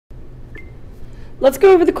Let's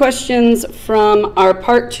go over the questions from our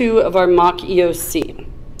part 2 of our mock EOC.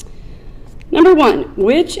 Number 1,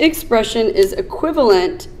 which expression is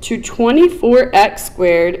equivalent to 24x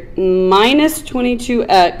squared minus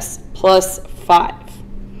 22x plus 5?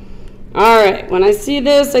 All right, when I see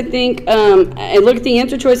this, I think, I look at the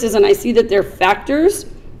answer choices and I see that they're factors,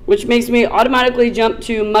 which makes me automatically jump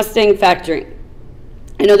to Mustang factoring.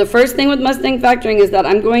 I know the first thing with Mustang factoring is that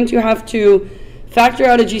I'm going to have to factor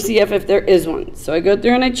out a GCF if there is one. So I go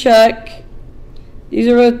through and I check. These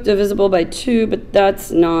are both divisible by 2, but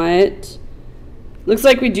that's not. Looks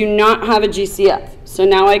like we do not have a GCF. So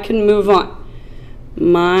now I can move on.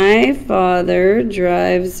 My father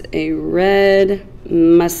drives a red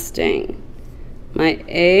Mustang. My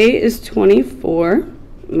A is 24.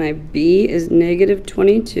 My B is negative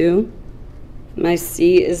 22. My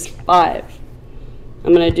C is 5.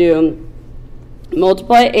 I'm going to do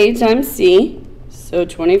multiply A times C. So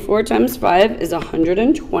 24 times 5 is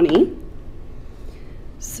 120.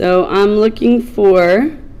 So I'm looking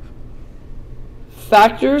for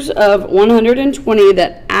factors of 120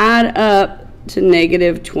 that add up to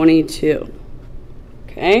negative 22.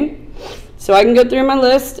 Okay? So I can go through my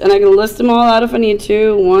list and I can list them all out if I need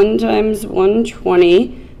to. 1 times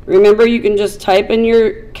 120. Remember, you can just type in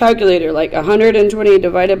your calculator, like 120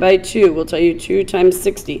 divided by 2 will tell you 2 times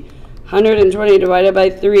 60. 120 divided by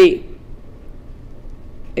 3,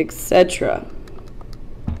 etc.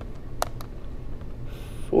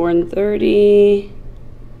 4 and 30.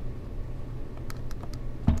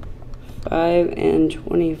 5 and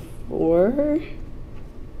 24.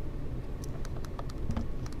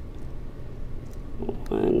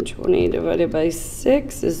 120 divided by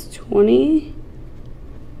 6 is 20.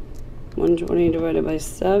 120 divided by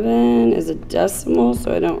 7 is a decimal,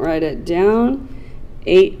 so I don't write it down.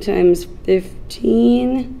 8 times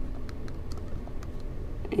 15.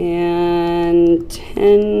 And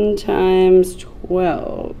 10 times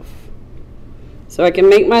 12. So I can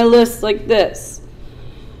make my list like this.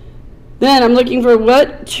 Then I'm looking for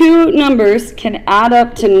what two numbers can add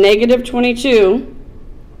up to negative 22.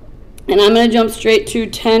 And I'm going to jump straight to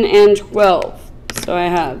 10 and 12. So I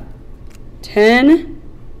have 10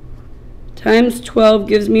 times 12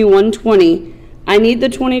 gives me 120. I need the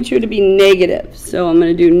 22 to be negative. So I'm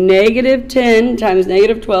going to do negative 10 times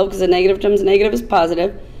negative 12, because a negative times negative is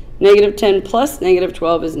positive. Negative 10 plus negative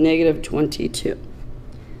 12 is negative 22.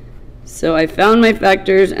 So I found my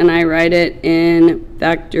factors and I write it in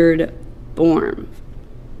factored form.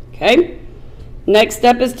 Okay? Next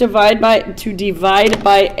step is to divide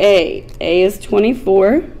by A. A is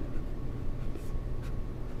 24.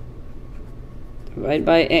 Divide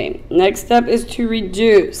by A. Next step is to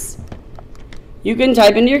reduce. You can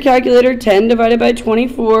type into your calculator 10 divided by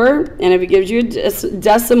 24, and if it gives you a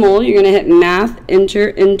decimal, you're going to hit math, enter,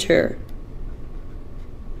 enter.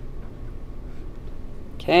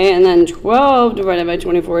 Okay, and then 12 divided by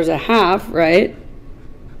 24 is a half, right?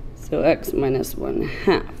 So x minus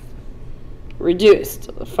 1/2.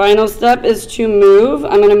 Reduced. The final step is to move.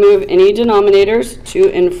 I'm going to move any denominators to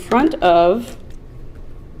in front of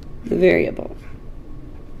the variable.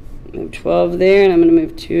 Move 12 there, and I'm going to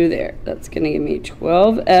move 2 there. That's going to give me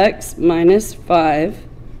 12x minus 5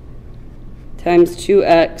 times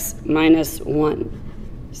 2x minus 1.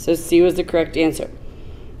 So C was the correct answer.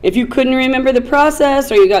 If you couldn't remember the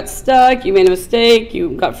process, or you got stuck, you made a mistake,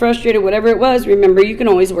 you got frustrated, whatever it was, remember you can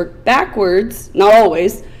always work backwards. Not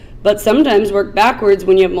always, but sometimes work backwards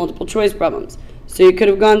when you have multiple choice problems. So you could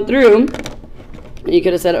have gone through, and you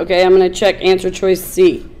could have said, okay, I'm going to check answer choice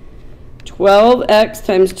C. 12x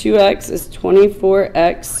times 2x is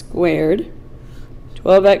 24x squared.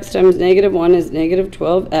 12x times negative 1 is negative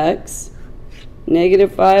 12x.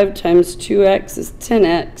 Negative 5 times 2x is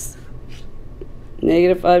 10x.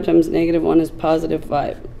 Negative 5 times negative 1 is positive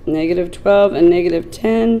 5. Negative 12 and negative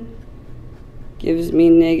 10 gives me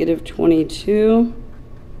negative 22.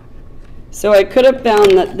 So I could have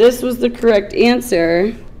found that this was the correct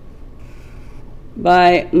answer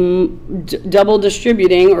by double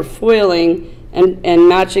distributing or foiling and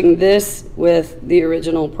matching this with the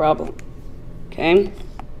original problem. Okay?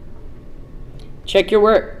 Check your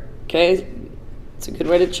work. Okay? It's a good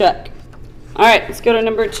way to check. All right, let's go to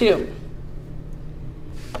number 2.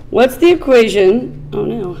 What's the equation? Oh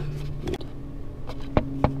no.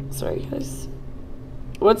 Sorry, guys.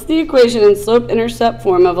 What's the equation in slope-intercept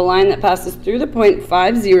form of a line that passes through the point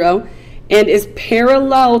 5, 0 and is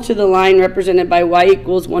parallel to the line represented by y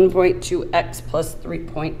equals 1.2x plus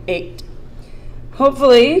 3.8?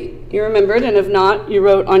 Hopefully you remembered, and if not, you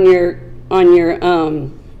wrote on your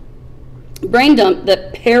brain dump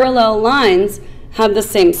that parallel lines have the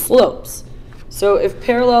same slopes. So if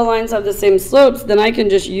parallel lines have the same slopes, then I can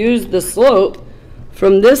just use the slope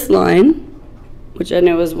from this line, which I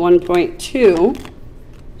know is 1.2.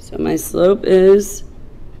 So my slope is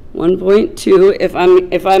 1.2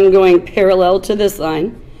 if I'm going parallel to this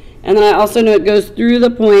line. And then I also know it goes through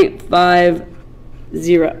the point 5,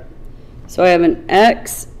 0. So I have an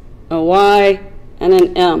X, a Y, and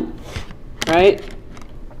an M, right?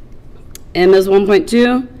 M is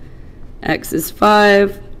 1.2, X is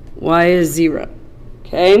 5, Y is 0,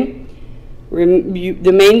 okay?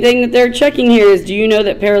 The main thing that they're checking here is, do you know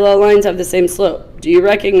that parallel lines have the same slope? Do you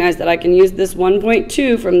recognize that I can use this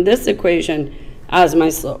 1.2 from this equation as my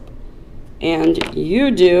slope? And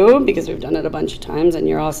you do, because we've done it a bunch of times and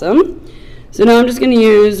you're awesome. So now I'm just going to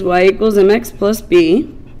use y equals mx plus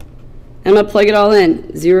b. I'm going to plug it all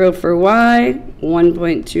in. 0 for y,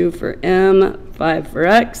 1.2 for m, 5 for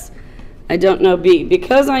x. I don't know b.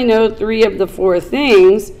 Because I know 3 of the 4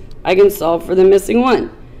 things, I can solve for the missing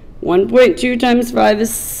one. 1.2 times 5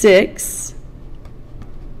 is 6.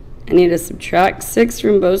 I need to subtract 6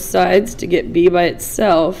 from both sides to get b by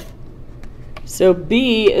itself. So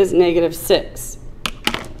b is -6.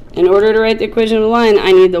 In order to write the equation of a line,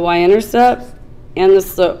 I need the y-intercept and the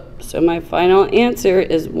slope. So my final answer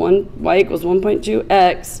is y equals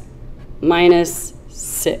 1.2x minus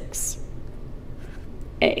 6.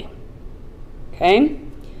 A. Okay?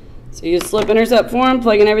 So use slope-intercept form,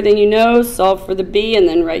 plug in everything you know, solve for the b, and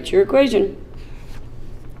then write your equation.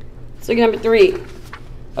 Let's look at number 3.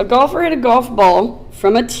 A golfer hit a golf ball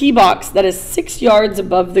from a tee box that is 6 yards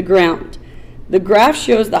above the ground. The graph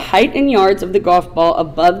shows the height in yards of the golf ball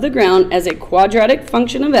above the ground as a quadratic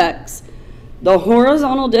function of x, the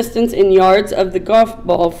horizontal distance in yards of the golf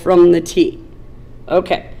ball from the tee.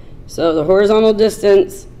 Okay, so the horizontal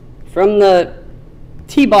distance from the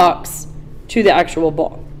tee box to the actual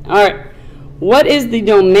ball. All right, what is the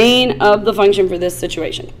domain of the function for this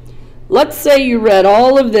situation? Let's say you read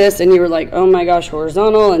all of this and you were like, oh my gosh,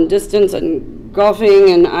 horizontal and distance and golfing,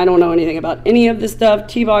 and I don't know anything about any of this stuff.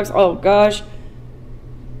 Tee box, oh gosh.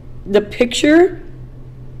 The picture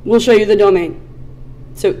will show you the domain.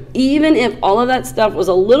 So even if all of that stuff was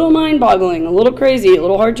a little mind-boggling, a little crazy, a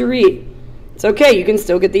little hard to read, it's okay, you can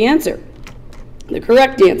still get the answer, the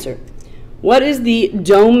correct answer. What is the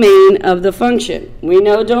domain of the function? We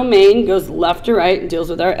know domain goes left to right and deals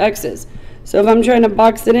with our x's. So if I'm trying to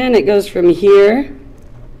box it in, it goes from here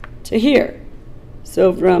to here.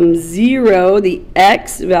 So from 0, the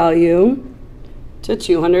x value, to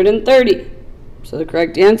 230. So the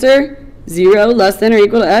correct answer, 0 less than or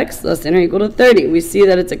equal to x, less than or equal to 30. We see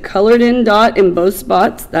that it's a colored in dot in both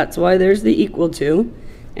spots. That's why there's the equal to.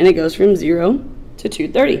 And it goes from 0 to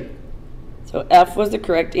 230. So F was the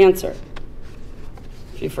correct answer.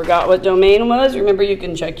 If you forgot what domain was, remember you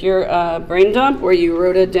can check your brain dump where you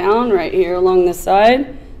wrote it down right here along the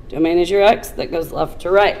side. Domain is your x that goes left to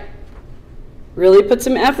right. Really put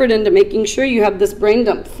some effort into making sure you have this brain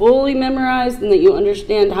dump fully memorized and that you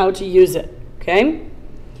understand how to use it. Okay?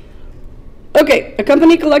 Okay, a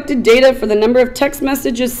company collected data for the number of text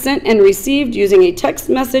messages sent and received using a text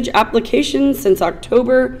message application since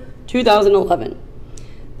October 2011.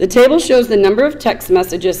 The table shows the number of text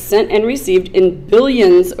messages sent and received in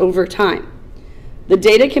billions over time. The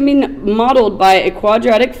data can be modeled by a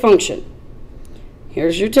quadratic function.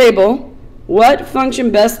 Here's your table. What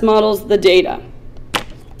function best models the data?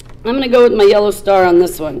 I'm going to go with my yellow star on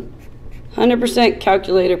this one. 100%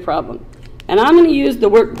 calculator problem. And I'm going to use the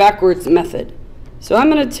work backwards method. So I'm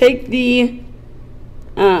going to take the,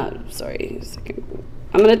 I'm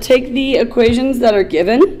going to take the equations that are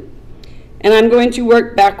given, and I'm going to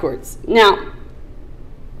work backwards. Now,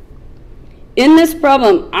 in this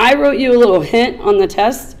problem, I wrote you a little hint on the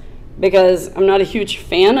test because I'm not a huge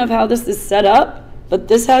fan of how this is set up, but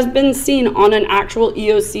this has been seen on an actual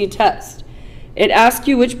EOC test. It asks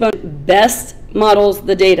you which one best models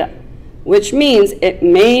the data, which means it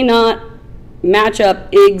may not match up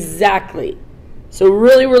exactly. So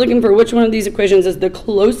really we're looking for which one of these equations is the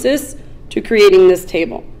closest to creating this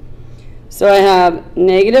table. So I have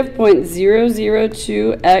negative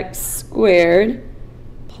 0.002x squared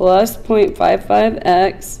plus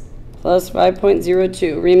 0.55x plus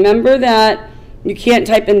 5.02. Remember that you can't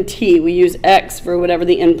type in t. We use x for whatever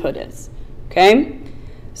the input is. Okay?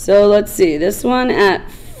 So let's see. This one at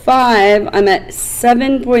 5, I'm at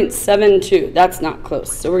 7.72. That's not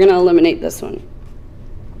close. So we're going to eliminate this one.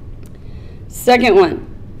 Second one.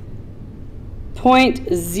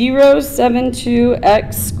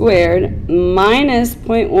 0.072x squared minus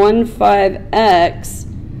 0.15x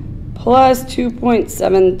plus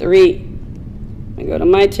 2.73. I go to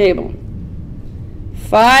my table.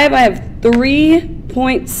 5, I have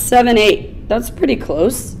 3.78. That's pretty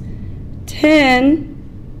close. 10,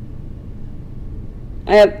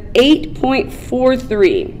 I have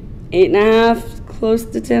 8.43. 8.5, close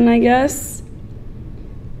to 10, I guess.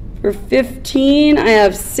 For 15, I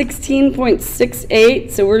have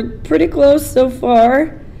 16.68, so we're pretty close so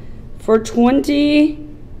far. For 20,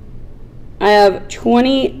 I have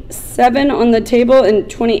 27 on the table and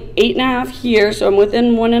 28.5 here, so I'm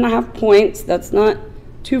within 1.5 points. That's not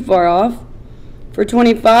too far off. For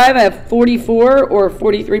 25, I have 44 or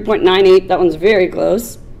 43.98. That one's very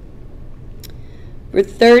close. For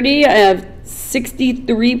 30, I have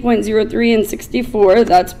 63.03 and 64.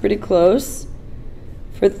 That's pretty close.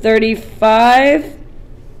 For 35,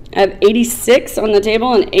 I have 86 on the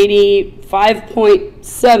table and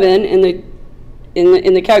 85.7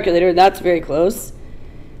 in the calculator. That's very close.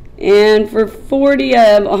 And for 40, I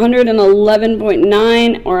have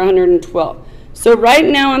 111.9 or 112. So right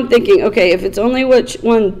now I'm thinking, okay, if it's only which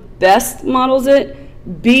one best models it,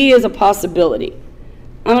 B is a possibility.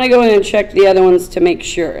 I'm going to go in and check the other ones to make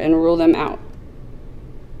sure and rule them out.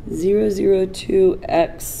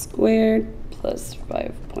 002x squared plus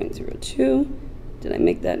 5.02. Did I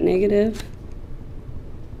make that negative?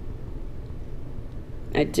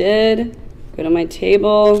 I did. Go to my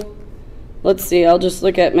table. Let's see, I'll just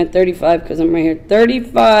look at my 35 because I'm right here.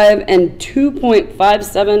 35 and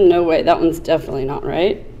 2.57. No way, that one's definitely not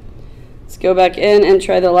right. Let's go back in and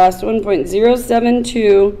try the last one.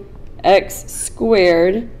 0.072x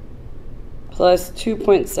squared plus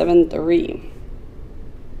 2.73.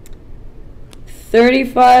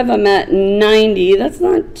 35, I'm at 90. That's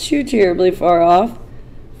not too terribly far off.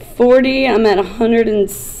 40, I'm at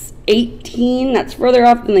 118. That's further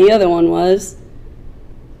off than the other one was.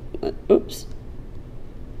 Oops.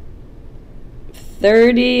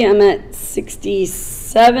 30, I'm at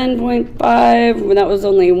 67.5. That was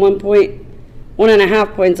only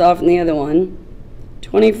 1.5 points off in the other one.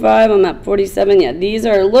 25, I'm at 47. Yeah, these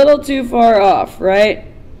are a little too far off, right?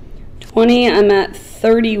 20, I'm at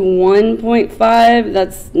 31.5.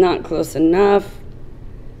 That's not close enough.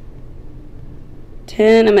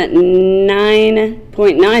 10, I'm at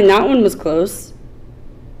 9.9. That one was close.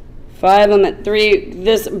 5, I'm at 3.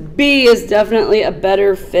 This B is definitely a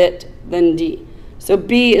better fit than D. So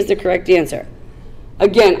B is the correct answer.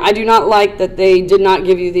 Again, I do not like that they did not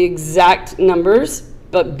give you the exact numbers,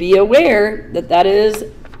 but be aware that that is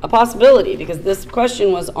a possibility because this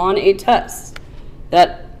question was on a test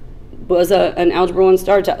that was an Algebra 1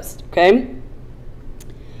 star test, okay?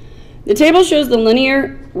 The table shows the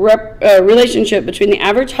linear relationship between the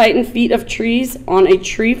average height in feet of trees on a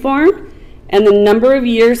tree farm and the number of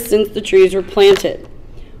years since the trees were planted.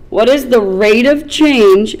 What is the rate of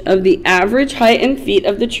change of the average height in feet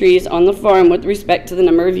of the trees on the farm with respect to the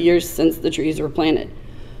number of years since the trees were planted?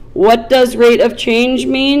 What does rate of change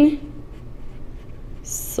mean?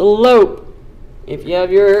 Slope. If you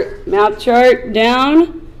have your math chart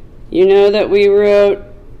down, you know that we wrote,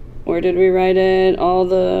 where did we write it?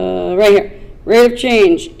 Right here. Rate of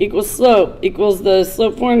change equals slope, equals the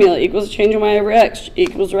slope formula, equals change in y over x,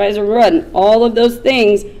 equals rise or run. All of those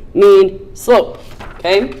things mean slope,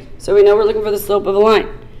 okay? So we know we're looking for the slope of a line.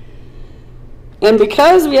 And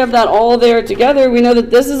because we have that all there together, we know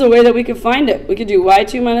that this is a way that we could find it. We could do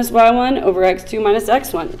y2 minus y1 over x2 minus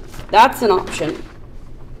x1. That's an option.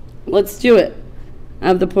 Let's do it. I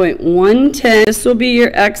have the point 110. This will be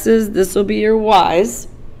your x's, this will be your y's.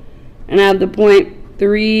 And I have the point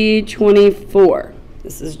 324.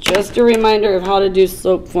 This is just a reminder of how to do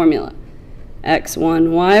slope formula. x1,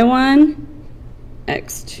 y1,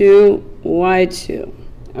 x2, y2.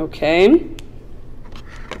 Okay?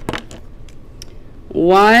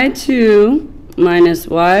 y2 minus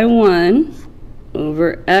y1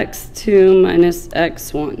 over x2 minus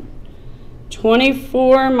x1.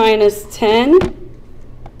 24 minus 10,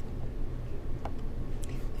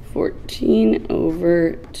 14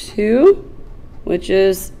 over 2. Which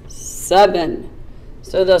is 7.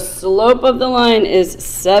 So the slope of the line is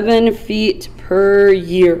 7 feet per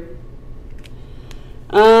year.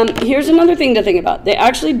 Here's another thing to think about. They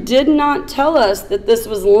actually did not tell us that this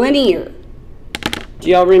was linear. Do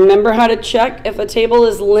y'all remember how to check if a table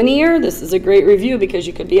is linear? This is a great review because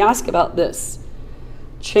you could be asked about this.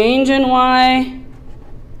 Change in y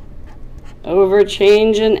over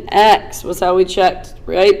change in x was how we checked,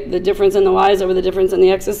 right? The difference in the y's over the difference in the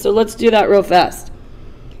x's. So let's do that real fast.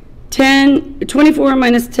 24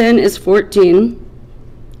 minus 10 is 14.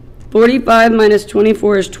 45 minus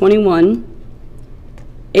 24 is 21.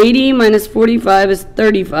 80 minus 45 is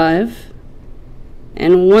 35.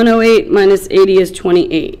 And 108 minus 80 is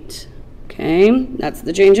 28. Okay, that's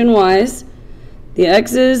the change in y's. The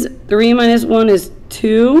x's, 3 minus 1 is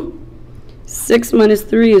 2. 6 minus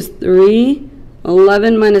 3 is 3.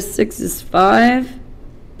 11 minus 6 is 5.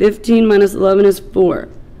 15 minus 11 is 4.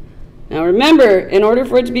 Now remember, in order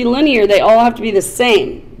for it to be linear, they all have to be the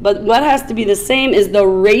same. But what has to be the same is the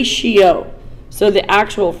ratio, so the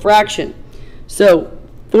actual fraction. So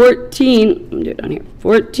 14, I'm going to do it down here,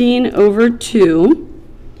 14 over 2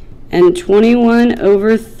 and 21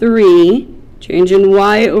 over 3, change in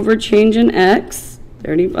y over change in x,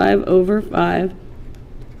 35 over 5,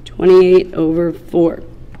 28 over 4.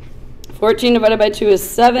 14 divided by 2 is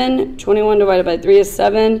 7, 21 divided by 3 is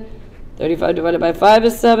 7, 35 divided by 5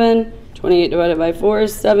 is 7, 28 divided by 4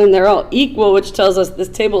 is 7. They're all equal, which tells us this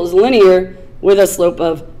table is linear with a slope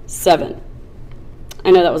of 7.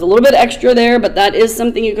 I know that was a little bit extra there, but that is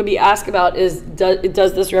something you could be asked about is,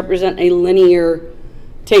 does this represent a linear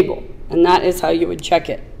table? And that is how you would check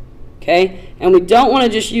it, okay? And we don't want to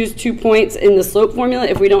just use 2 points in the slope formula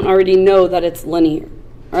if we don't already know that it's linear,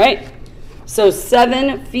 all right? So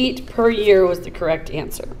 7 feet per year was the correct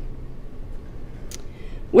answer.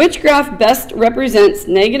 Which graph best represents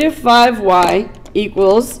negative 5y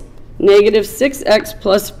equals negative 6x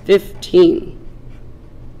plus 15?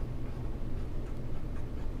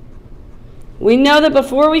 We know that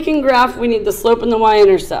before we can graph, we need the slope and the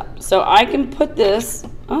y-intercept. So I can put this,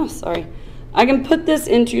 I can put this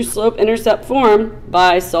into slope-intercept form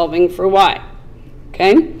by solving for y,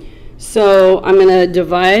 okay? So I'm going to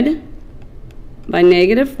divide by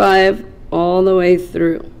negative 5 all the way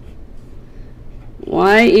through.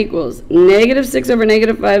 Y equals negative 6 over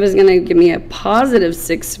negative 5 is going to give me a positive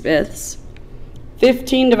 6/5.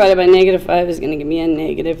 15 divided by negative 5 is going to give me a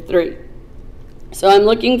negative 3. So I'm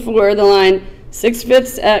looking for the line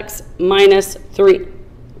 6/5 x minus 3.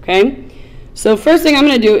 Okay? So first thing I'm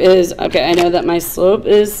going to do is, okay, I know that my slope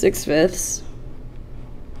is 6/5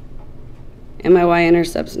 and my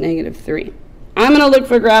y-intercept's negative 3. I'm going to look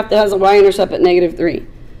for a graph that has a y-intercept at negative 3.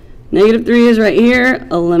 Negative 3 is right here.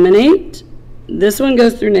 Eliminate. This one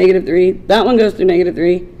goes through negative 3. That one goes through negative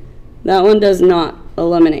 3. That one does not.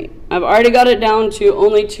 Eliminate. I've already got it down to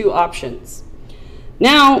only 2 options.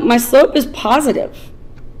 Now, my slope is positive.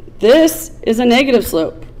 This is a negative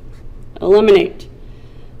slope. Eliminate.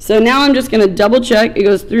 So now I'm just going to double check. It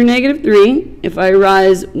goes through negative 3. If I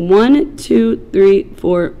rise 1, 2, 3,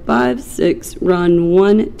 4, 5, 6, run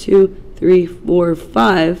 1, 2, 3, 4,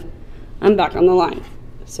 5, I'm back on the line.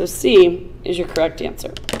 So C is your correct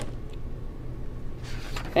answer.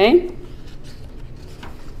 Okay?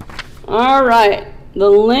 All right. The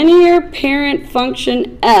linear parent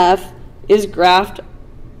function f is graphed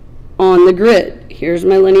on the grid. Here's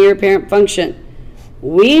my linear parent function.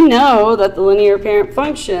 We know that the linear parent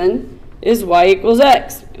function is y equals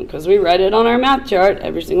x because we write it on our math chart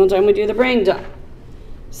every single time we do the brain dump.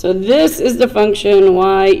 So this is the function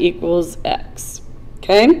y equals x.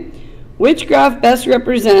 Okay? Which graph best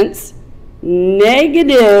represents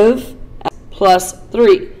negative plus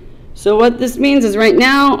 3? So what this means is right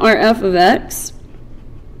now our f of x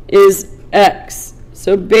is x.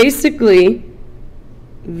 So basically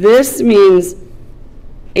this means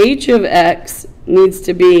h of x needs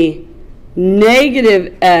to be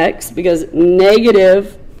negative x because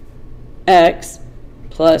negative x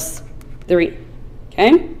plus 3.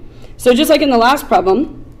 Okay? So just like in the last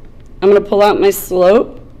problem, I'm going to pull out my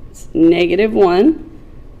slope, it's negative 1.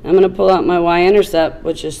 I'm going to pull out my y-intercept,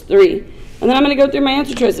 which is 3. And then I'm going to go through my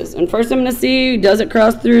answer choices. And first I'm going to see, does it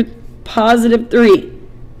cross through positive 3?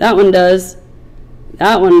 That one does.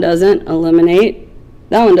 That one doesn't. Eliminate.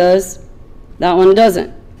 That one does. That one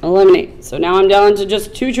doesn't. Eliminate. So now I'm down to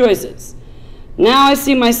just 2 choices. Now I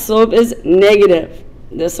see my slope is negative.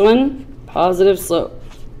 This one, positive slope.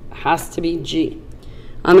 Has to be G.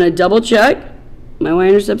 I'm going to double check. My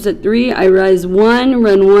y-intercept's at 3. I rise 1,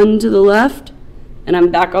 run 1 to the left, and I'm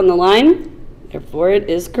back on the line. Therefore, it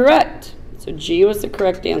is correct. So G was the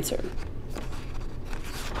correct answer.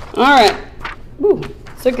 All right.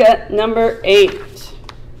 Let's look at number 8.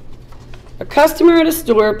 A customer at a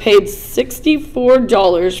store paid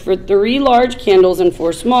 $64 for 3 large candles and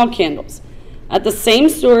 4 small candles. At the same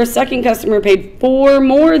store, a second customer paid 4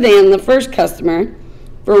 more than the first customer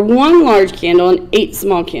for 1 large candle and 8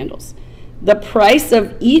 small candles. The price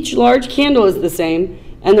of each large candle is the same,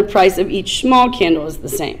 and the price of each small candle is the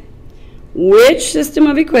same. Which system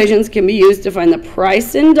of equations can be used to find the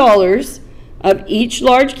price in dollars of each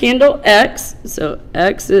large candle X? So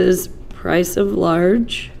X is price of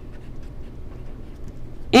large.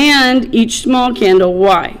 And each small candle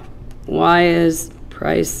Y. Y is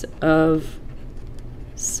price of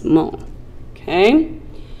small. Okay?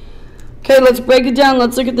 Okay, let's break it down.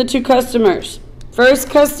 Let's look at the 2 customers. First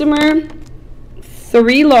customer,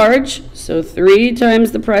 3 large, so 3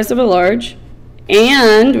 times the price of a large.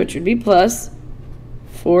 and, which would be plus,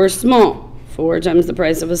 4 small. 4 times the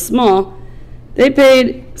price of a small. They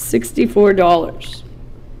paid $64.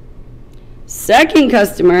 Second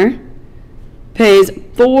customer pays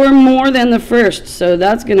 4 more than the first, so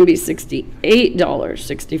that's going to be $68.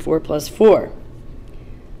 64 plus 4.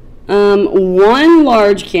 1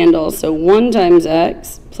 large candle, so 1 times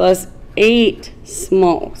X, plus 8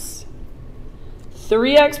 smalls.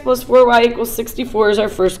 3X plus 4Y equals 64 is our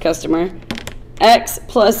first customer. X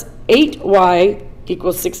plus 8Y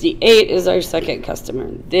equals 68 is our second customer.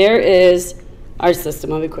 There is our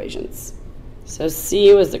system of equations. So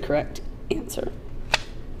C was the correct answer.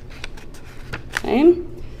 Okay.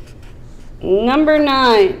 Number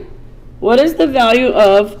 9. What is the value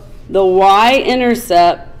of the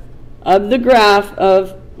y-intercept of the graph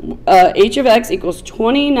of h of x equals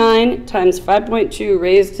 29 times 5.2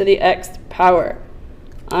 raised to the x power?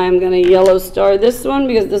 I'm going to yellow star this one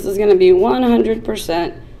because this is going to be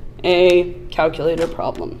 100% a calculator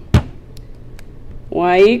problem.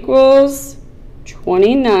 Y equals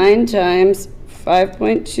 29 times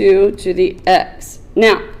 5.2 to the x.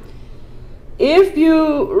 Now, if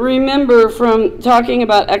you remember from talking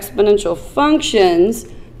about exponential functions,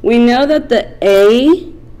 we know that the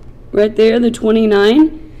a, right there, the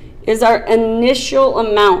 29, is our initial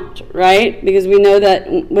amount, right? Because we know that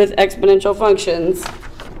with exponential functions,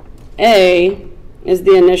 a is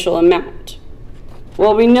the initial amount.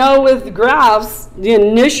 Well, we know with graphs, the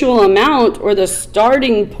initial amount or the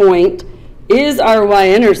starting point is our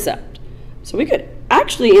y-intercept. So we could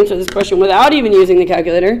actually answer this question without even using the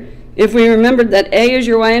calculator if we remembered that a is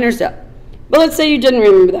your y-intercept. But let's say you didn't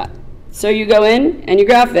remember that. So you go in and you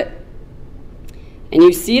graph it. And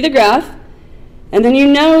you see the graph, and then you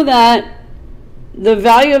know that the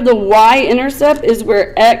value of the y-intercept is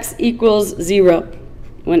where x equals 0.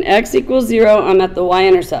 When x equals 0, I'm at the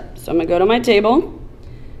y-intercept. So I'm going to go to my table,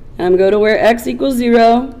 and I'm going to go to where x equals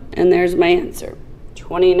 0, and there's my answer,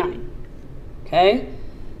 29. Okay?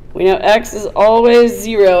 We know x is always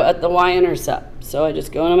 0 at the y-intercept. So I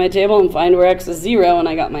just go into my table and find where x is 0, and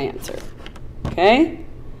I got my answer. Okay?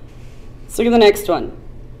 Let's look at the next one.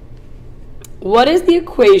 What is the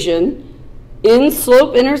equation in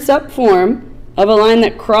slope-intercept form of a line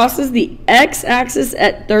that crosses the x-axis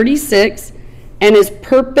at 36 and is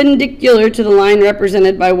perpendicular to the line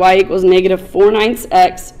represented by y equals negative 4/9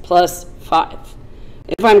 x plus 5?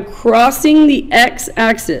 If I'm crossing the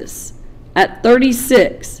x-axis at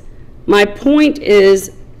 36, my point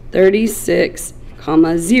is 36,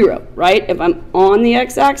 0, right? If I'm on the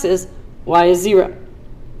x-axis, y is 0.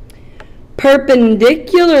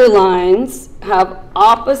 Perpendicular lines have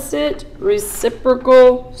opposite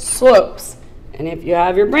reciprocal slopes. And if you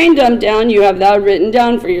have your brain dumbed down, you have that written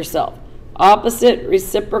down for yourself. Opposite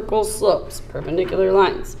reciprocal slopes, perpendicular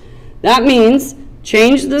lines. That means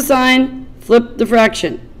change the sign, flip the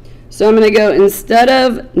fraction. So I'm going to go, instead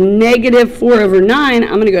of negative 4 over 9,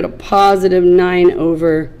 I'm going to go to positive 9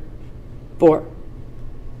 over 4.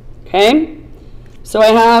 Okay? So I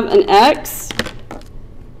have an x,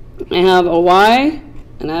 I have a y,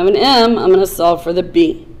 and I have an m. I'm going to solve for the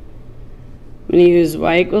b. I'm going to use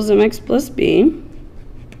y equals mx plus b.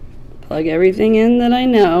 Plug everything in that I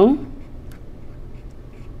know.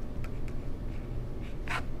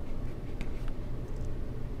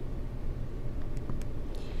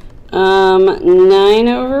 Um, 9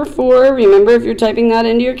 over 4. Remember, if you're typing that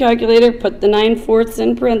into your calculator, put the 9/4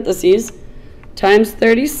 in parentheses. Times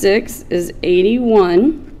 36 is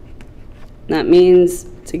 81. That means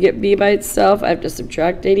to get b by itself, I have to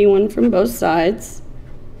subtract 81 from both sides.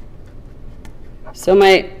 So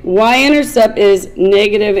my y-intercept is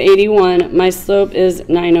negative 81. My slope is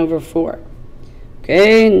 9 over 4.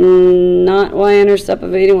 Okay, not y-intercept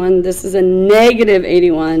of 81. This is a negative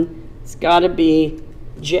 81. It's got to be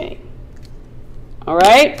j. All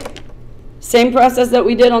right? Same process that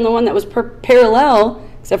we did on the one that was parallel,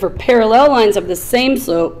 except for parallel lines have the same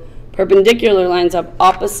slope. Perpendicular lines have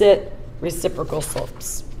opposite reciprocal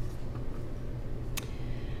slopes.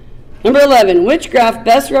 Number 11, which graph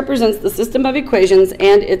best represents the system of equations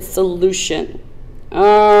and its solution?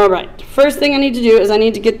 All right, first thing I need to do is I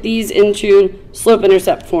need to get these into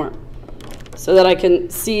slope-intercept form so that I can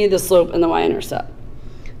see the slope and the y-intercept.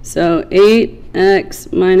 So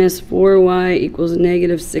 8x minus 4y equals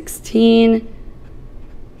negative 16.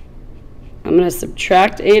 I'm going to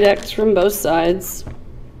subtract 8x from both sides.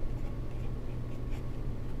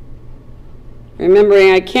 Remembering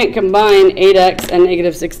I can't combine 8x and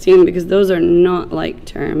negative 16 because those are not like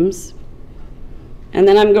terms. And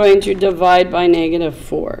then I'm going to divide by negative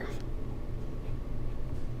 4.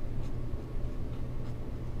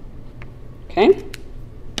 Okay?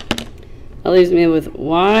 That leaves me with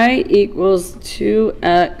y equals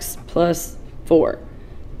 2x plus 4.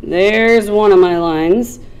 There's one of my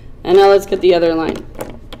lines. And now let's get the other line.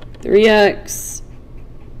 3x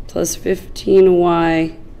plus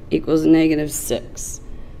 15y equals negative 6.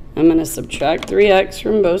 I'm going to subtract 3x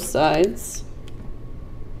from both sides.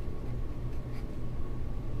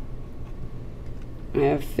 I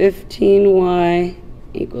have 15y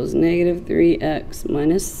equals negative 3x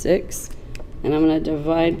minus 6. And I'm going to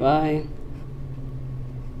divide by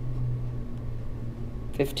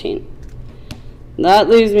 15. That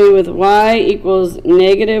leaves me with y equals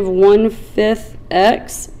negative 1/5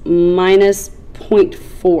 x minus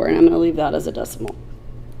 0.4. And I'm going to leave that as a decimal.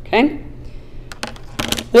 Okay?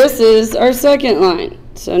 This is our second line.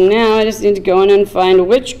 So now I just need to go in and find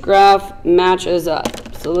which graph matches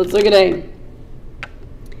up. So let's look at A.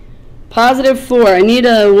 Positive 4. I need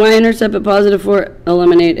a y-intercept at positive 4.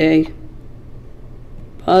 Eliminate A.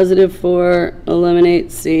 Positive 4.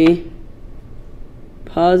 Eliminate C.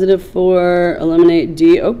 Positive 4. Eliminate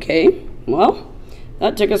D. Okay. Well,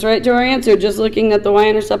 that took us right to our answer. Just looking at the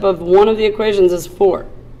y-intercept of one of the equations is 4.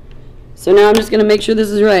 So now I'm just going to make sure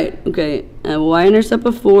this is right. Okay. A y-intercept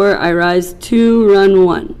of 4. I rise 2, run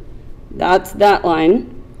 1. That's that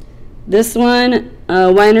line. This one,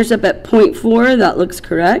 y-intercept at 0.4. That looks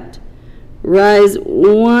correct. Rise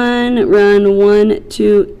 1, run 1,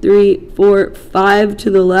 2, 3, 4, 5 to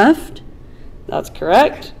the left. That's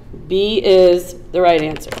correct. B is the right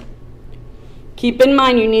answer. Keep in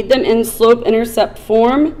mind you need them in slope-intercept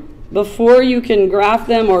form before you can graph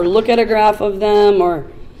them or look at a graph of them, or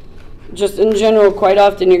just in general, quite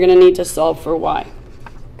often you're going to need to solve for y.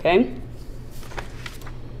 Okay?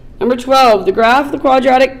 Number 12, the graph of the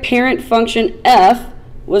quadratic parent function f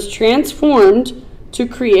was transformed to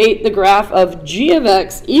create the graph of g of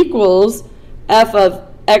x equals f of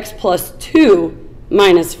x plus 2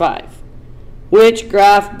 minus 5. Which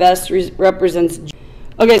graph best represents g?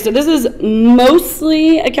 Okay, so this is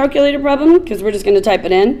mostly a calculator problem because we're just going to type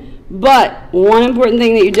it in. But one important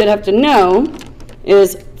thing that you did have to know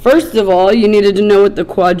is, first of all, you needed to know what the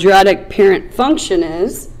quadratic parent function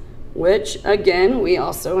is, which, again, we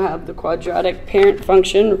also have the quadratic parent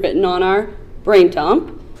function written on our brain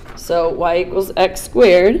dump. So y equals x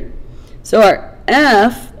squared. So our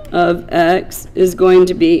f of x is going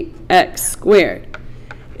to be x squared.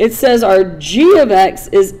 It says our g of x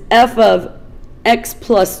is f of x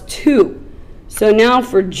plus 2. So now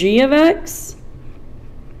for g of x,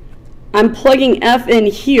 I'm plugging f in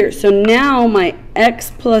here. So now my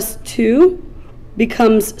x plus 2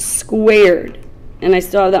 becomes squared. And I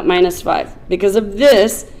still have that minus 5. Because of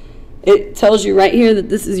this, it tells you right here that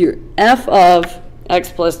this is your f of x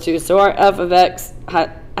plus 2. So our f of x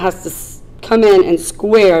has to come in and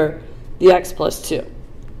square the x plus 2.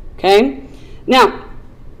 Okay? Now,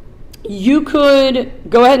 you could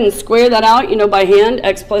go ahead and square that out, by hand,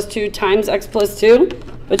 x plus 2 times x plus 2.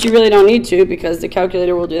 But you really don't need to because the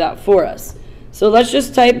calculator will do that for us. So let's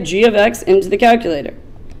just type g of x into the calculator.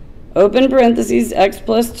 Open parentheses, x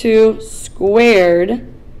plus 2 squared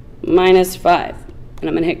minus 5. And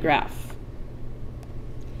I'm going to hit graph.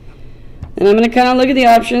 And I'm going to kind of look at the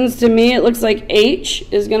options. To me, it looks like H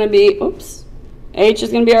is going to be, H is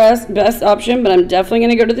going to be our best option, but I'm definitely going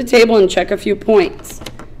to go to the table and check a few points.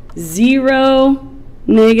 0,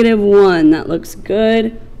 negative 1, that looks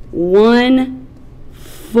good. 1,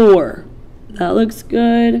 4, that looks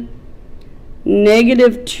good.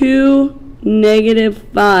 Negative 2, negative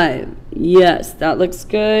 5, yes, that looks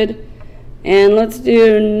good. And let's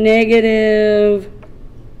do negative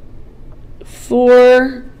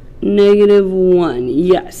 4, negative 1.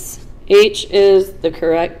 Yes, H is the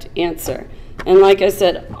correct answer. And like I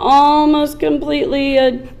said, almost completely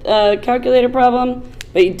a calculator problem,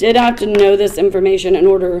 but you did have to know this information in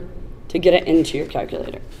order to get it into your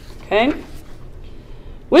calculator. Okay?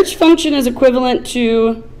 Which function is equivalent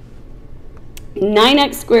to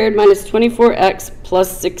 9x squared minus 24x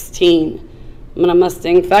plus 16? I'm going to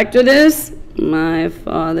Mustang factor this. My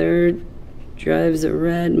father drives a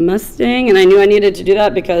red Mustang, and I knew I needed to do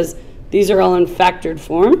that because these are all in factored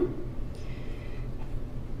form.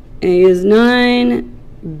 A is 9,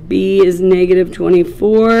 B is negative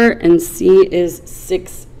 24, and C is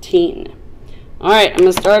 16. All right, I'm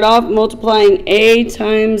going to start off multiplying A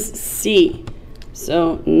times C.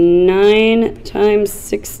 So 9 times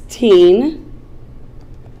 16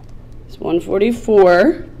 is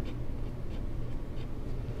 144.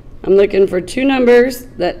 I'm looking for two numbers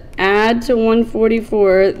that add to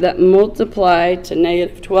 144 that multiply to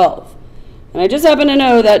negative 12. And I just happen to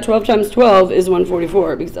know that 12 times 12 is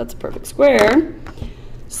 144 because that's a perfect square.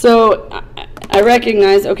 So I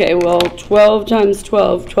recognize, okay, well, 12 times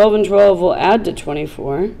 12, 12 and 12 will add to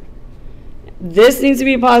 24. This needs to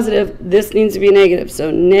be positive, this needs to be negative.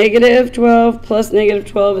 So negative 12 plus negative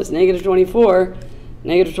 12 is negative 24.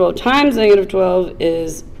 Negative 12 times negative 12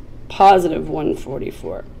 is positive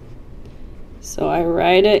 144. So I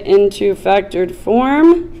write it into factored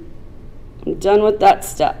form. I'm done with that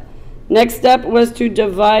step. Next step was to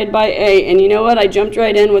divide by A. And you know what? I jumped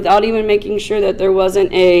right in without even making sure that there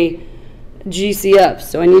wasn't a GCF.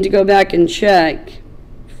 So I need to go back and check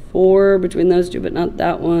 4 between those two, but not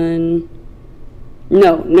that one.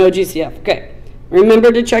 No GCF. Okay.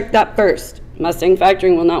 Remember to check that first. Mustang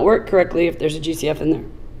factoring will not work correctly if there's a GCF in there.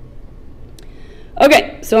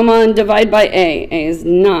 Okay, so I'm on divide by A. A is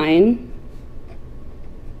 9.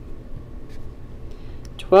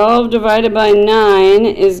 12 divided by 9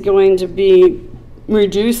 is going to be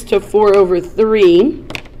reduced to 4 over 3.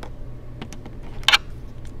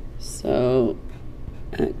 So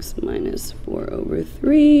x minus 4 over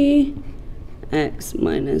 3. X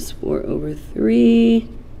minus 4 over 3.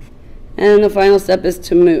 And the final step is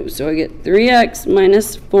to move. So I get 3x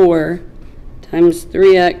minus 4 times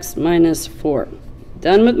 3x minus 4.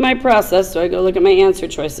 Done with my process, so I go look at my answer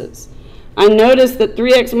choices. I notice that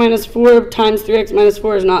 3x minus 4 times 3x minus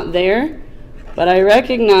 4 is not there, but I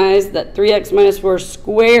recognize that 3x minus 4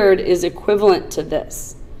 squared is equivalent to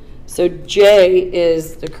this. So J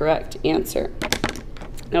is the correct answer.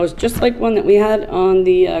 That was just like one that we had on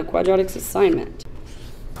the quadratics assignment.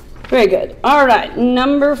 Very good. All right,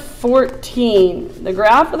 number 14. The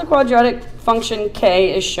graph of the quadratic function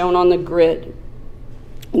k is shown on the grid.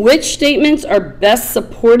 Which statements are best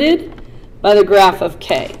supported by the graph of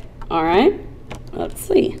k? All right, let's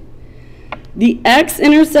see. The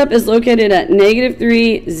x-intercept is located at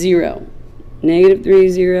 -3, 0. -3,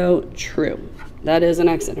 0, true. That is an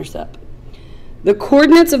x-intercept. The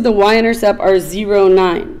coordinates of the y-intercept are 0,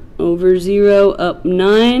 9. Over 0, up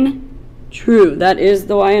 9. True, that is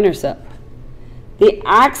the y-intercept. The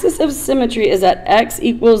axis of symmetry is at x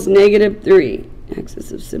equals -3.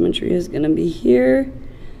 Axis of symmetry is going to be here.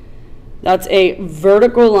 That's a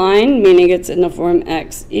vertical line, meaning it's in the form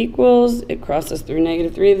x equals. It crosses through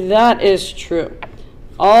 -3. That is true.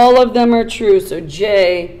 All of them are true, so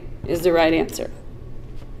J is the right answer.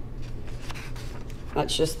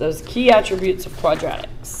 That's just those key attributes of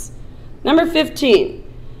quadratics. Number 15.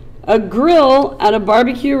 A grill at a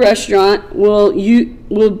barbecue restaurant will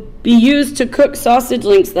be used to cook sausage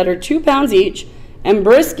links that are 2 pounds each and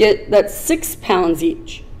brisket that's 6 pounds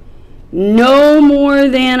each. No more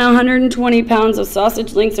than 120 pounds of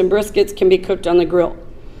sausage links and briskets can be cooked on the grill.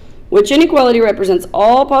 Which inequality represents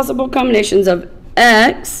all possible combinations of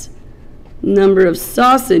X, number of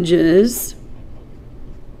sausages,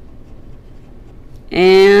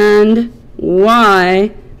 and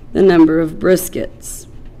Y, the number of briskets.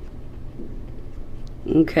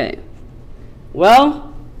 Okay.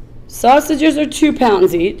 Well, sausages are 2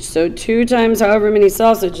 pounds each, so 2 times however many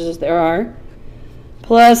sausages there are,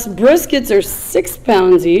 plus briskets are 6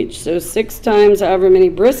 pounds each, so 6 times however many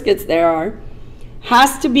briskets there are,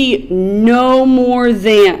 has to be no more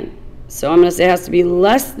than, so I'm going to say it has to be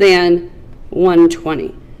less than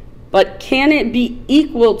 120. But can it be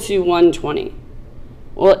equal to 120?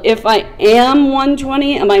 Well, if I am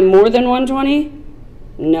 120, am I more than 120?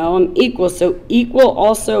 No, I'm equal, so equal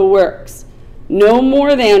also works. No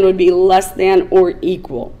more than would be less than or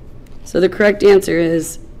equal. So the correct answer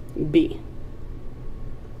is B.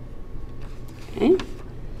 Okay.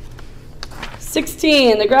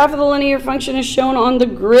 16, the graph of the linear function is shown on the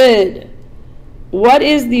grid. What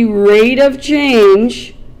is the rate of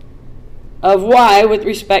change of y with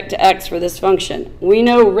respect to x for this function? We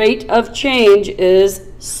know rate of change is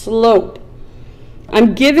slope.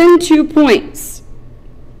 I'm given 2 points.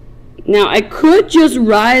 Now I could just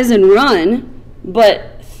rise and run,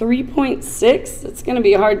 but 3.6, it's going to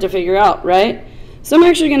be hard to figure out, right? So I'm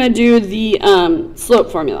actually going to do the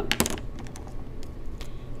slope formula.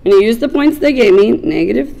 I'm going to use the points they gave me,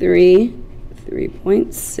 -3,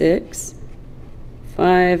 3.6,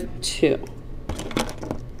 5, 2.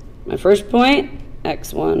 My first point,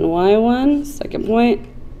 x1, y1. Second point,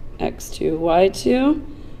 x2, y2.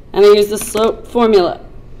 And I use the slope formula.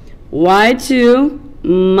 y2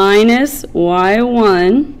 minus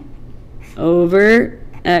y1 over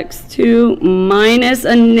x2 minus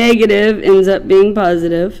a negative ends up being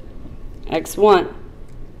positive, x1.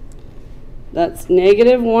 That's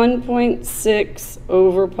 -1.6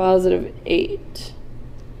 over +8.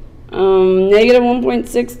 Negative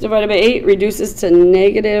 1.6 divided by 8 reduces to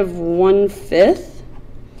 -1/5.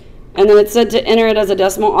 And then it said to enter it as a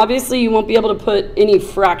decimal. Obviously, you won't be able to put any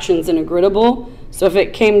fractions in a griddable, So if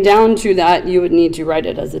it came down to that, you would need to write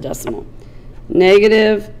it as a decimal.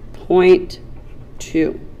 Negative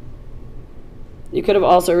 0.2. You could have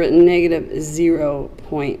also written negative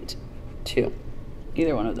 0.2.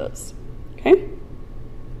 Either one of those. Okay?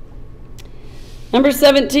 Number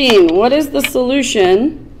 17. What is the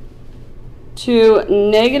solution to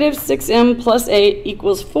negative 6m plus 8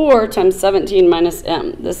 equals 4 times 17 minus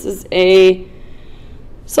m? This is a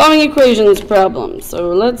solving equations problem, so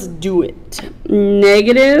let's do it.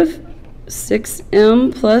 Negative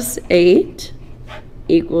 6m plus 8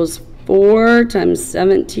 equals 4 times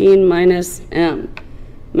 17 minus m.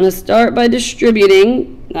 I'm going to start by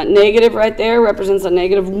distributing. That negative right there represents a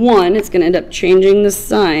negative 1. It's going to end up changing the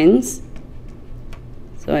signs.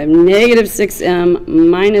 So I have negative 6m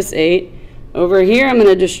minus 8. Over here, I'm going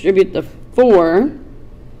to distribute the 4.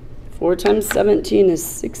 4 times 17 is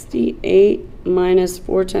 68 minus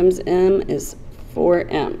 4 times m is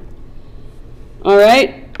 4m. All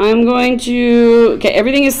right, I'm going to, okay,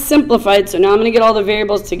 everything is simplified, so now I'm going to get all the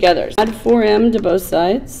variables together. Add 4m to both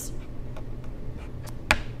sides.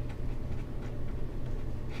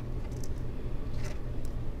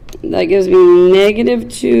 That gives me negative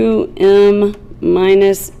 2m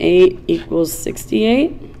minus 8 equals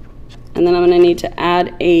 68. And then I'm going to need to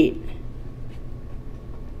add 8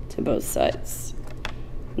 to both sides.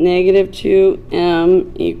 Negative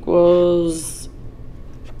 2m equals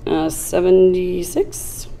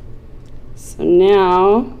 76. So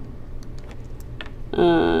now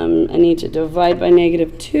I need to divide by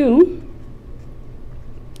negative 2.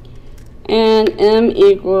 And m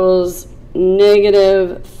equals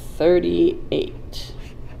negative 38.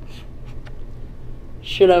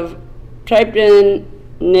 Should have typed in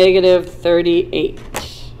negative 38.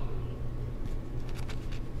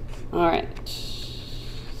 All right.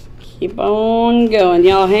 Keep on going.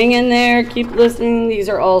 Y'all hang in there. Keep listening. These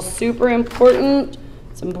are all super important.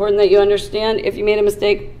 It's important that you understand if you made a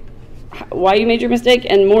mistake, why you made your mistake,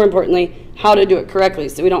 and more importantly, how to do it correctly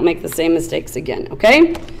so we don't make the same mistakes again,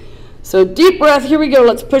 okay? So deep breath. Here we go.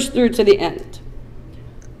 Let's push through to the end.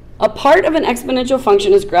 A part of an exponential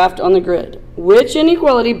function is graphed on the grid. Which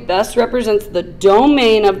inequality best represents the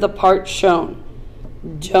domain of the part shown?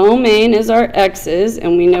 Domain is our x's,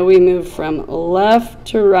 and we know we move from left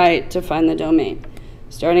to right to find the domain.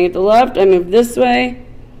 Starting at the left, I move this way.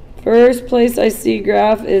 First place I see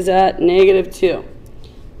graph is at negative 2.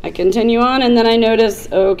 I continue on, and then I notice,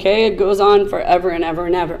 okay, it goes on forever and ever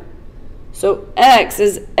and ever. So x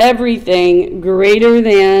is everything greater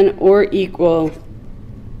than or equal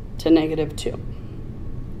to negative 2. All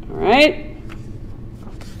right?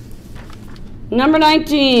 Number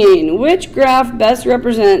 19, which graph best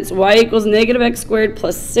represents y equals negative x squared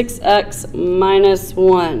plus 6x minus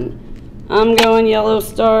 1? I'm going yellow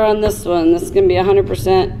star on this one. This is going to be a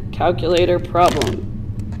 100% calculator problem.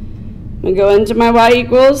 I'm going to go into my y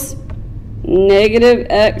equals negative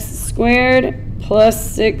x squared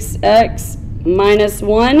plus 6x minus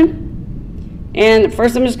 1. And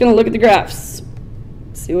first I'm just going to look at the graphs.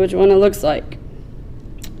 See which one it looks like.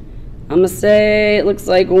 I'm going to say it looks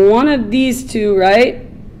like one of these two, right?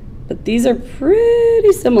 But these are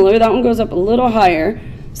pretty similar. That one goes up a little higher.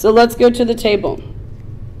 So let's go to the table.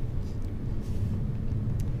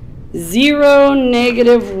 0,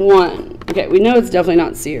 negative 1. Okay, we know it's definitely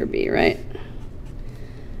not C or B, right?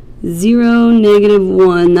 0, negative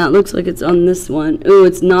 1. That looks like it's on this one. Ooh,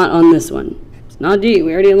 it's not on this one. It's not D.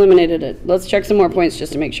 We already eliminated it. Let's check some more points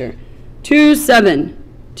just to make sure. 2, 7.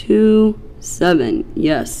 2, 7.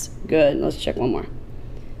 Yes. Good. Let's check one more.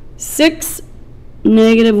 6,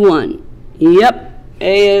 negative 1. Yep.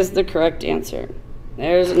 A is the correct answer.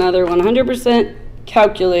 There's another 100%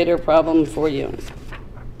 calculator problem for you.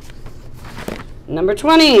 Number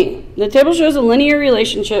 20. The table shows a linear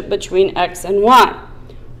relationship between x and y.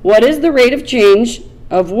 What is the rate of change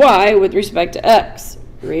of y with respect to x?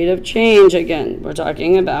 Rate of change, again, we're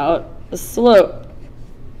talking about the slope.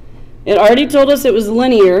 It already told us it was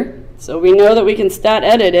linear, so we know that we can stat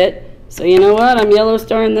edit it. So you know what? I'm yellow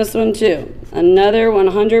starring this one too. Another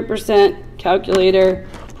 100% calculator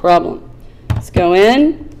problem. Let's go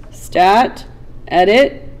in, stat,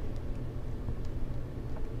 edit,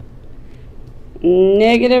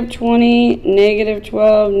 negative 20, negative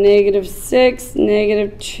 12, negative 6,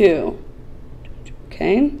 negative 2.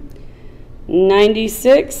 Okay.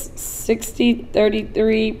 96, 60,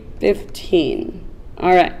 33, 15. All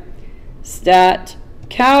right. Stat,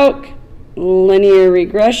 calc, linear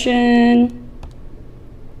regression.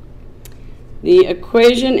 The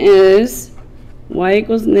equation is y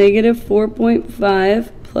equals negative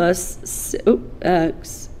 4.5 plus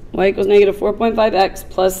x. Y equals negative 4.5x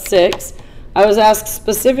plus 6. I was asked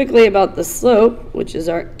specifically about the slope, which is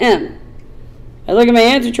our m. I look at my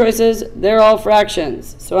answer choices, they're all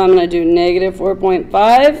fractions. So I'm going to do negative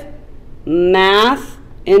 4.5, math,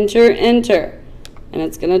 enter, enter. And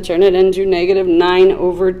it's going to turn it into negative 9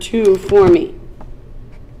 over 2 for me.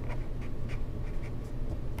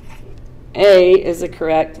 A is the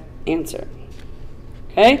correct answer.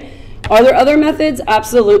 Okay? Are there other methods?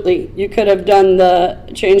 Absolutely. You could have done the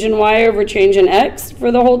change in y over change in x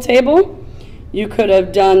for the whole table. You could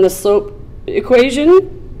have done the slope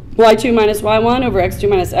equation, y2 minus y1 over x2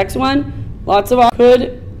 minus x1. Lots of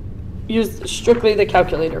could use strictly the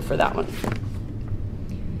calculator for that one.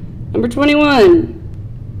 Number 21.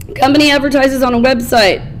 Company advertises on a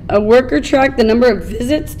website. A worker tracked the number of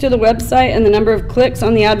visits to the website and the number of clicks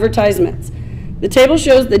on the advertisements. The table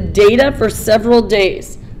shows the data for several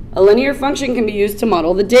days. A linear function can be used to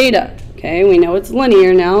model the data. Okay, we know it's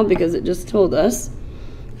linear now because it just told us.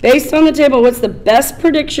 Based on the table, what's the best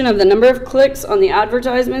prediction of the number of clicks on the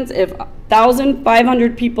advertisements if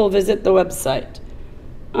 1,500 people visit the website?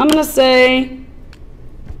 I'm going to say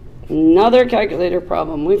another calculator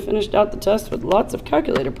problem. We finished out the test with lots of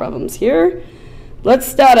calculator problems here. Let's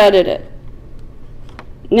stat edit it.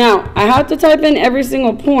 Now, I have to type in every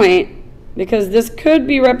single point because this could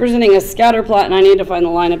be representing a scatter plot and I need to find the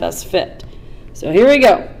line of best fit. So here we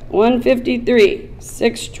go. 153,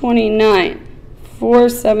 629,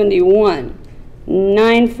 471,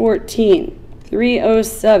 914,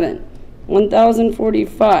 307,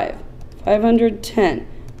 1045, 510,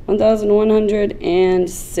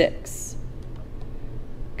 1106.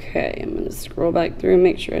 Okay, I'm going to scroll back through and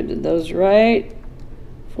make sure I did those right.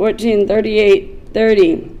 14, 38,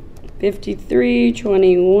 30, 53,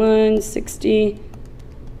 21, 60,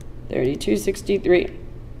 32, 63.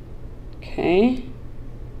 Okay.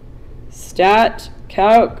 Stat,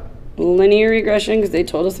 calc, linear regression, because they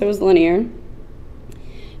told us it was linear.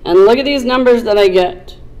 And look at these numbers that I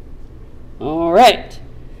get. All right.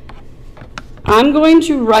 I'm going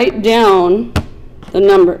to write down the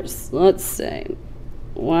numbers. Let's say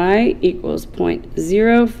y equals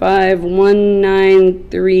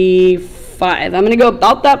 0.051935. I'm going to go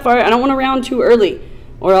about that far. I don't want to round too early,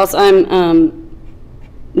 or else I'm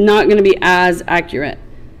not going to be as accurate.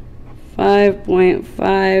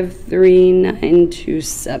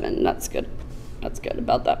 5.53927. That's good. That's good.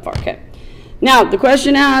 About that far. Okay. Now, the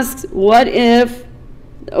question asks, what are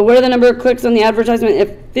the number of clicks on the advertisement if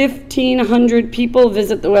 1,500 people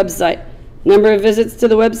visit the website? Number of visits to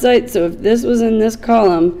the website. So if this was in this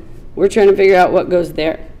column, we're trying to figure out what goes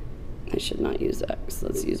there. I should not use X.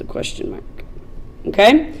 Let's use a question mark.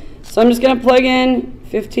 Okay? So I'm just going to plug in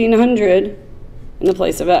 1,500 in the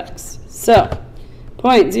place of X. So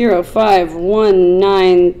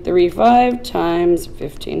 0.05135 times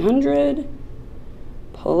 1,500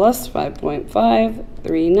 plus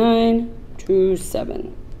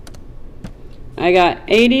 5.53927. I got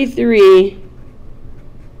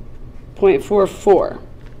 83.44.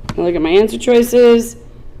 Look at my answer choices.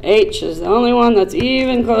 H is the only one that's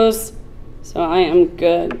even close, so I am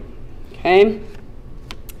good. Okay.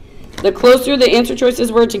 The closer the answer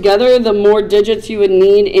choices were together, the more digits you would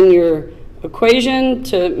need in your equation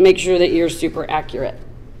to make sure that you're super accurate.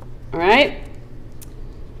 All right.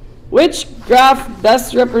 Which graph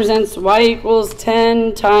best represents y equals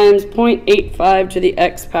 10 times 0.85 to the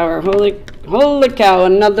x power? Holy cow,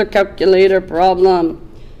 another calculator problem.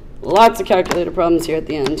 Lots of calculator problems here at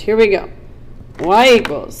the end. Here we go. Y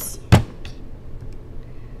equals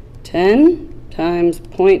 10 times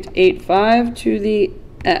 0.85 to the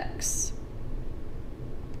x.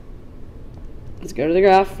 Let's go to the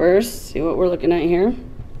graph first, see what we're looking at here.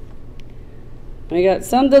 I got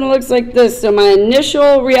something that looks like this. So my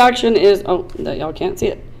initial reaction is, oh, y'all can't see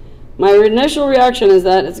it. My initial reaction is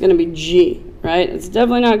that it's going to be G, right? It's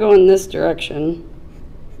definitely not going this direction.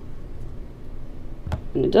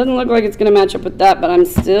 And it doesn't look like it's going to match up with that, but I'm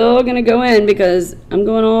still going to go in because I'm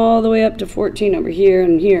going all the way up to 14 over here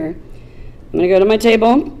and here. I'm going to go to my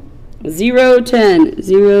table. 0, 10,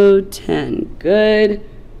 0, 10. Good.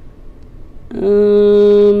 I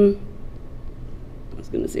was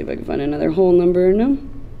going to see if I can find another whole number. No.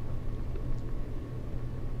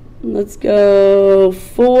 Let's go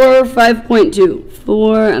 4, 5.2.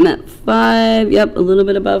 4, I'm at 5. Yep, a little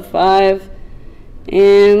bit above 5.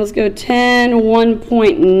 And let's go 10,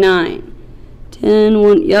 1.9. 10,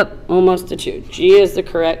 1, yep, almost to 2. G is the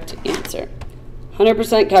correct answer.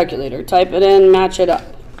 100% calculator. Type it in, match it up.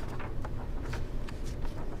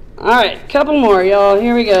 All right, couple more, y'all.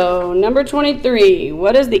 Here we go. Number 23.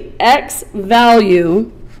 What is the x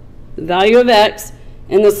value, the value of x,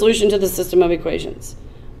 in the solution to the system of equations?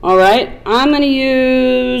 All right, I'm going to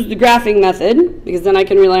use the graphing method because then I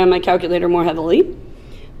can rely on my calculator more heavily.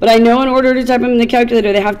 But I know in order to type them in the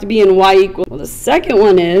calculator, they have to be in y equals. Well, the second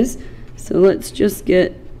one is, so let's just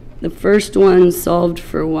get the first one solved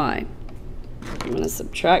for y. I'm going to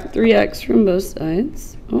subtract 3x from both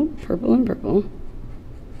sides. Oh, purple and purple.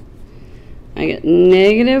 I get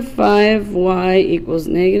negative 5y equals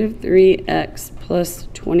negative 3x plus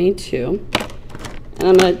 22.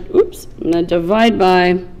 And I'm going to divide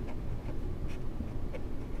by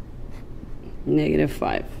negative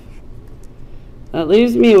 5. That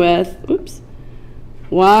leaves me with,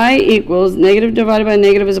 y equals negative divided by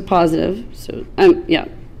negative is a positive. So,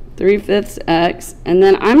 3/5 x. And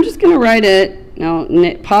then I'm just going to write it, now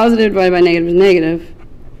positive divided by negative is negative,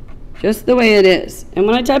 just the way it is. And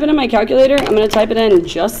when I type it in my calculator, I'm going to type it in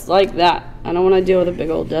just like that. I don't want to deal with a big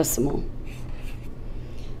old decimal.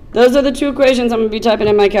 Those are the two equations I'm going to be typing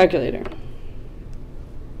in my calculator.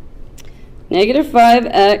 Negative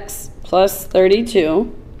 5x plus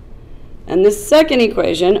 32. And the second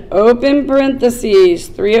equation, open parentheses,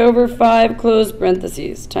 3 over 5, close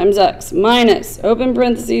parentheses, times x, minus, open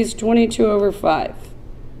parentheses, 22 over 5.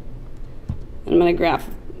 And I'm going to graph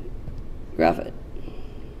it.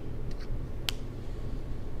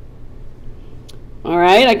 All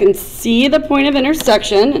right, I can see the point of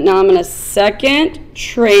intersection. Now I'm going to second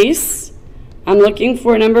trace. I'm looking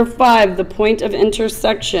for number 5, the point of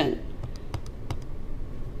intersection.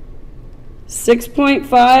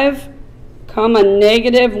 6.5, comma,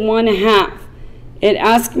 negative 1/2. It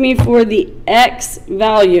asked me for the x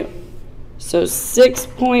value. So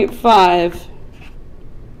 6.5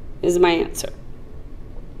 is my answer.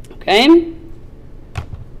 Okay?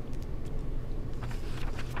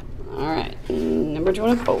 All right, number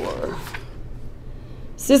 24.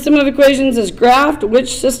 System of equations is graphed.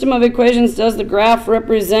 Which system of equations does the graph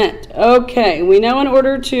represent? Okay, we know in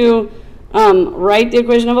order to write the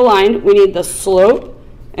equation of a line, we need the slope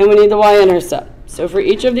and we need the y-intercept. So for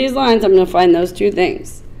each of these lines, I'm going to find those two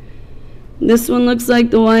things. This one looks like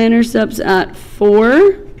the y-intercept's at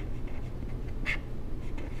 4.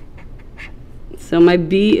 So my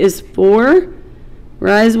b is 4.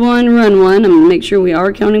 Rise 1, run 1. I'm going to make sure we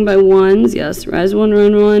are counting by ones. Yes, rise 1,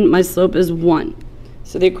 run 1. My slope is 1.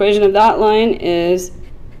 So the equation of that line is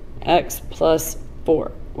x plus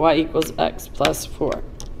 4. Y equals x plus 4.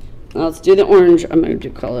 Now let's do the orange. I'm going to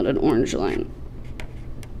call it an orange line.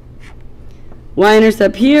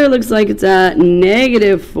 Y-intercept here looks like it's at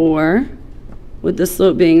negative 4, with the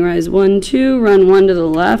slope being rise 1, 2, run 1 to the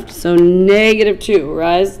left. So negative 2.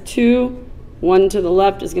 Rise 2, 1 to the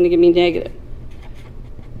left is going to give me negative.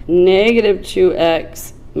 Negative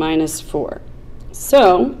 2x minus 4.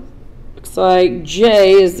 So, looks like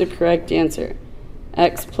J is the correct answer.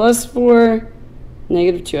 X plus 4,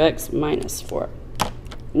 negative 2x minus 4.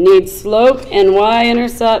 Need slope and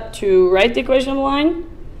y-intercept to write the equation of a line.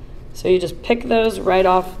 So you just pick those right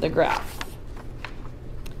off the graph.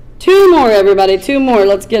 2 more, everybody. 2 more.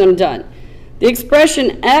 Let's get them done. The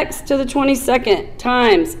expression x to the 22nd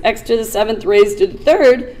times x to the 7th raised to the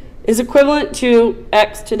 3rd is equivalent to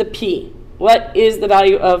x to the p. What is the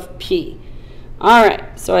value of p? All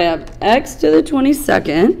right, so I have x to the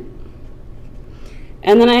 22nd,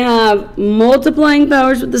 and then I have multiplying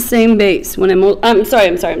powers with the same base. When I'm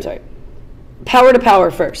sorry. Power to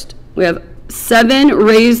power first. We have 7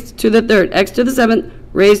 raised to the 3rd, x to the 7th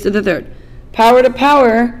raised to the 3rd. Power to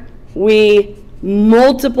power, we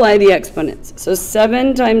multiply the exponents. So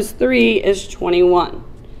 7 times 3 is 21.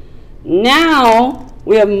 Now,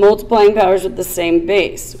 we have multiplying powers with the same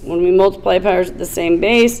base. When we multiply powers with the same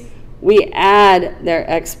base, we add their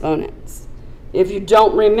exponents. If you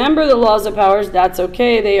don't remember the laws of powers, that's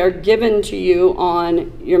okay. They are given to you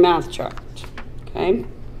on your math chart. Okay?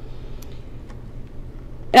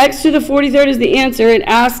 X to the 43rd is the answer. It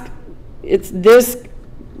asks, this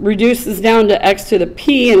reduces down to x to the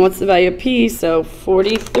p, and what's the value of p? So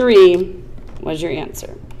 43 was your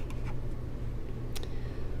answer.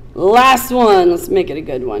 Last one, let's make it a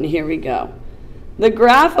good one. Here we go. The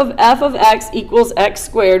graph of f of x equals x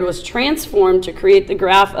squared was transformed to create the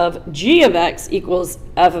graph of g of x equals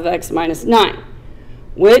f of x minus 9.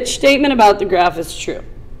 Which statement about the graph is true?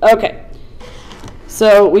 Okay,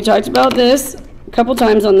 so we talked about this a couple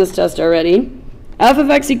times on this test already. F of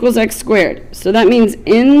x equals x squared. So that means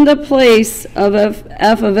in the place of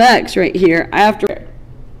f of x right here, I have to.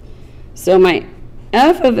 So my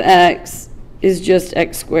f of x is just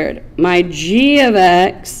x squared. My g of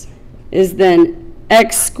x is then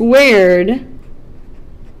x squared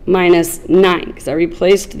minus 9, because I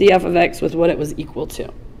replaced the f of x with what it was equal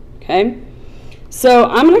to. Okay? So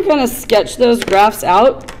I'm going to kind of sketch those graphs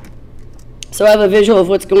out. So I have a visual of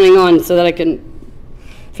what's going on so that I can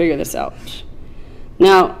figure this out.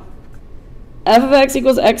 Now, f of x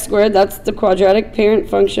equals x squared, that's the quadratic parent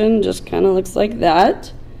function, just kind of looks like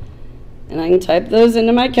that. And I can type those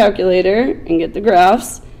into my calculator and get the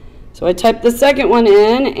graphs. So I type the second one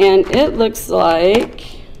in, and it looks like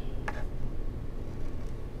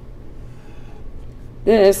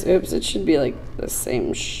this. Oops, it should be like the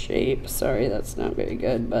same shape. Sorry, that's not very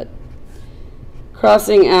good, but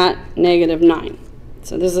crossing at -9.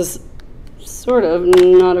 So this is sort of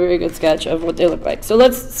not a very good sketch of what they look like. So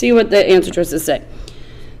let's see what the answer choices say.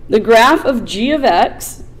 The graph of g of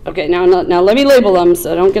x, okay, now let me label them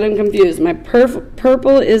so I don't get them confused. My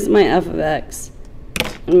purple is my f of x,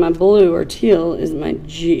 and my blue or teal is my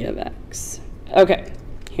g of x. Okay,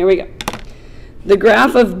 here we go. The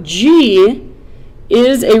graph of g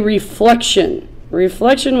is a reflection.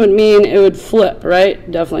 Reflection would mean it would flip,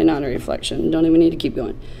 right? Definitely not a reflection. Don't even need to keep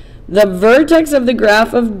going. The vertex of the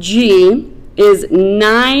graph of G is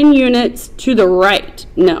 9 units to the right.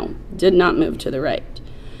 No, did not move to the right.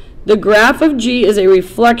 The graph of G is a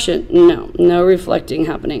reflection. No, no reflecting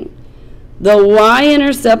happening. The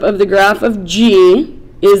y-intercept of the graph of G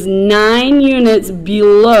is 9 units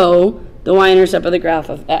below the y-intercept of the graph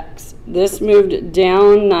of X. This moved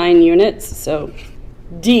down 9 units, so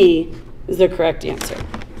D is the correct answer.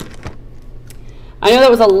 I know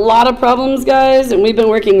that was a lot of problems, guys, and we've been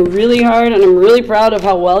working really hard, and I'm really proud of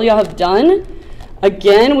how well y'all have done.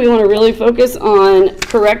 Again, we want to really focus on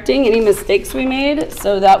correcting any mistakes we made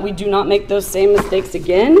so that we do not make those same mistakes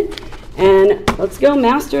again. And let's go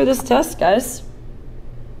master this test, guys.